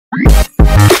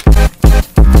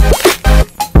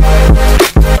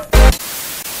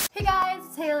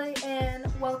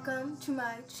to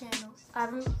my channel. I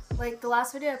haven't, like, the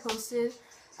last video I posted,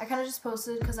 I kind of just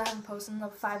posted because I haven't posted in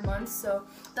like 5 months, so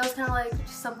that was kind of like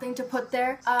just something to put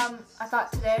there. I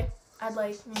thought today I'd,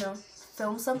 like, you know,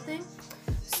 film something,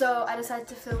 so I decided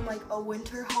to film like a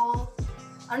winter haul.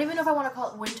 I don't even know if I want to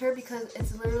call it winter because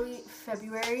it's literally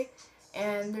February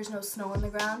and there's no snow on the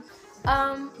ground.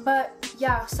 But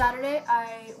yeah, Saturday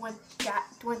I went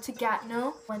to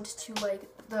Gatineau, went to like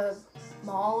the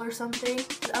mall or something.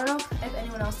 I don't know if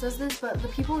anyone else does this, but the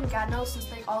people in Gatineau, since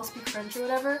they all speak French or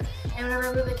whatever, and whenever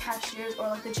I go to the cashiers or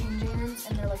like the changing rooms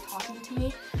and they're like talking to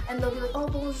me, and they'll be like, oh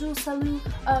bonjour, salut,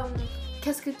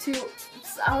 qu'est-ce que tu,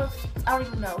 I don't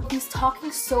even know. He's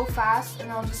talking so fast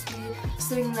and I'll just be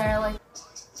sitting there like,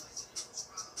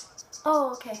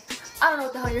 oh, okay. I don't know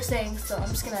what the hell you're saying, so I'm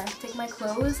just gonna take my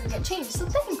clothes and get changed, so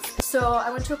thanks. So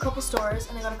I went to a couple stores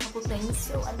and I got a couple things,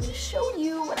 so I'm gonna show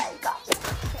you what I got.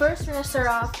 First, we're gonna start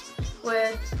off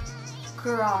with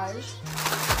Garage.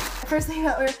 The first thing I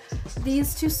got were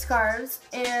these two scarves,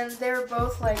 and they were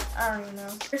both like, I don't even know.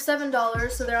 They're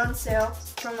 $7, so they're on sale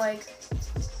from like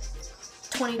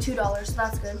 $22, so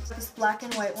that's good. This black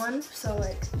and white one, so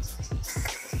like,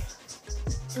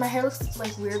 my hair looks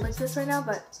like weird like this right now,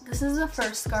 but this is the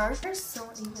first scarf. There's so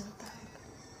even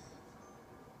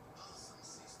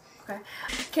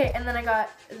okay, and then I got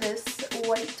this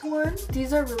white one.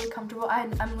 These are really comfortable.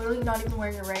 I'm literally not even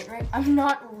wearing it right. I'm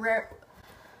not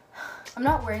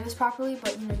wearing this properly,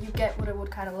 but you know, you get what it would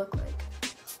kind of look like.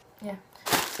 Yeah.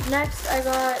 Next, I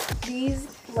got these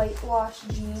light wash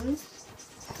jeans.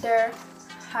 They're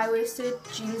high-waisted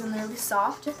jeans and they're really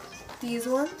soft. These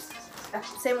ones.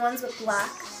 Same ones with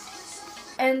black.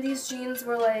 And these jeans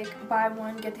were like buy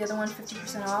one get the other one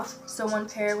 50% off. So one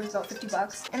pair was about 50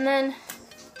 bucks. And then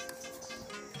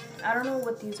I don't know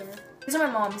what these are. These are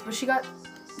my mom's, but she got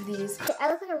these. I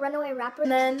look like a runaway rapper.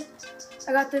 And then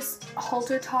I got this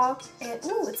halter top, and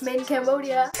ooh, it's made in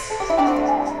Cambodia.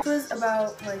 It was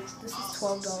about like, this is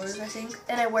 $12 I think.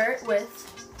 And I wear it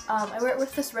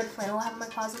with this red flannel I have in my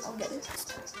closet. I'll get it.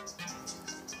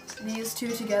 These two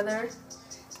together.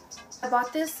 I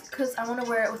bought this because I want to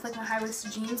wear it with like my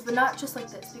high-waisted jeans, but not just like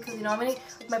this, because you know, like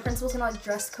my principal's gonna like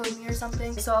dress code me or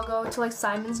something. So I'll go to like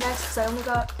Simon's next because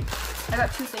I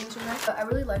got two things from there. But I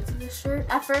really liked this shirt.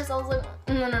 At first I was like,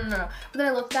 no. But then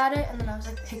I looked at it and then I was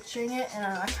like picturing it, and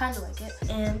I kind of like it.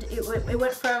 And it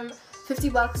went from 50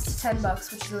 bucks to 10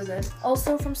 bucks, which is really good.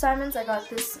 Also from Simon's, I got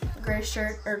this gray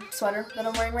shirt or sweater that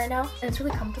I'm wearing right now, and it's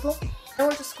really comfortable. I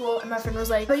went to school and my friend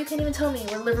was like, oh, you can't even tell me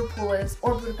where Liverpool is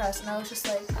or Budapest, and I was just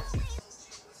like,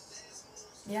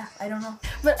 yeah, I don't know.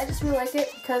 But I just really like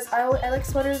it because I like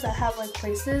sweaters that have like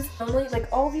places. Normally, like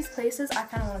all these places I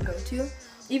kind of want to go to.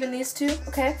 Even these two,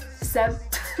 okay? Seb.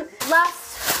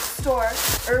 Last store,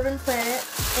 Urban Planet,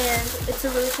 and it's a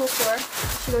really cool store. You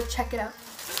should go check it out.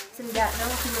 It's in Gatineau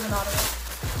if you live in Ottawa.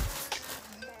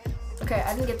 Okay,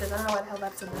 I didn't get this. I don't know why the hell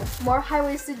that's in there. More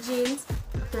high-waisted jeans,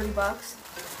 30 bucks.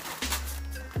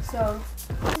 So,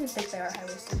 I don't even think they are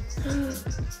high-waisted.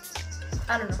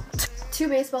 I don't know. Two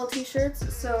baseball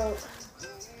t-shirts, so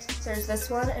there's this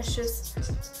one, it's just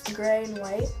gray and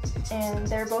white, and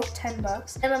they're both 10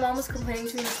 bucks. And my mom was complaining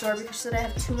to me in the store because she said I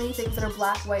have too many things that are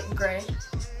black, white, and gray.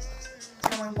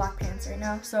 I'm wearing black pants right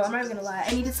now, so I'm not even gonna lie.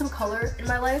 I needed some color in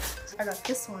my life. I got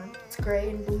this one. It's gray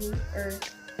and blue, or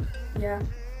yeah.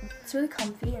 It's really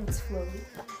comfy and it's flowy.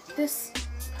 This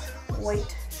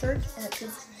white shirt, and it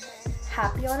says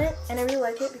happy on it, and I really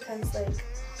like it because like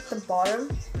at the bottom,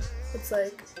 it's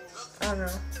like, I don't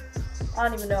know. I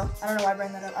don't even know. I don't know why I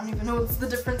bring that up. I don't even know what's the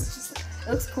difference. It's just,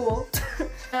 it looks cool.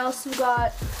 I also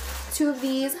got two of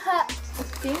these. I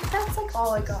think that's like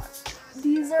all I got.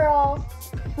 These are all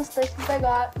the stuff that I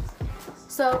got.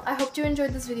 So I hope you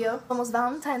enjoyed this video. Almost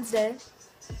Valentine's Day.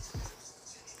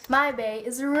 My bae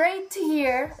is right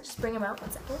here. I'll just bring him out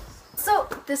 1 second. So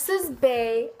this is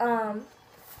bae. We're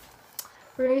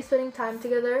gonna be spending time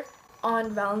together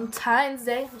on Valentine's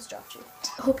Day. Almost dropped you.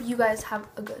 Hope you guys have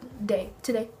a good day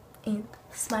today and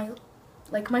smile.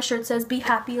 Like my shirt says, be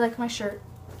happy like my shirt.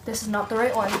 This is not the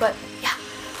right one, but yeah.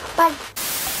 Bye.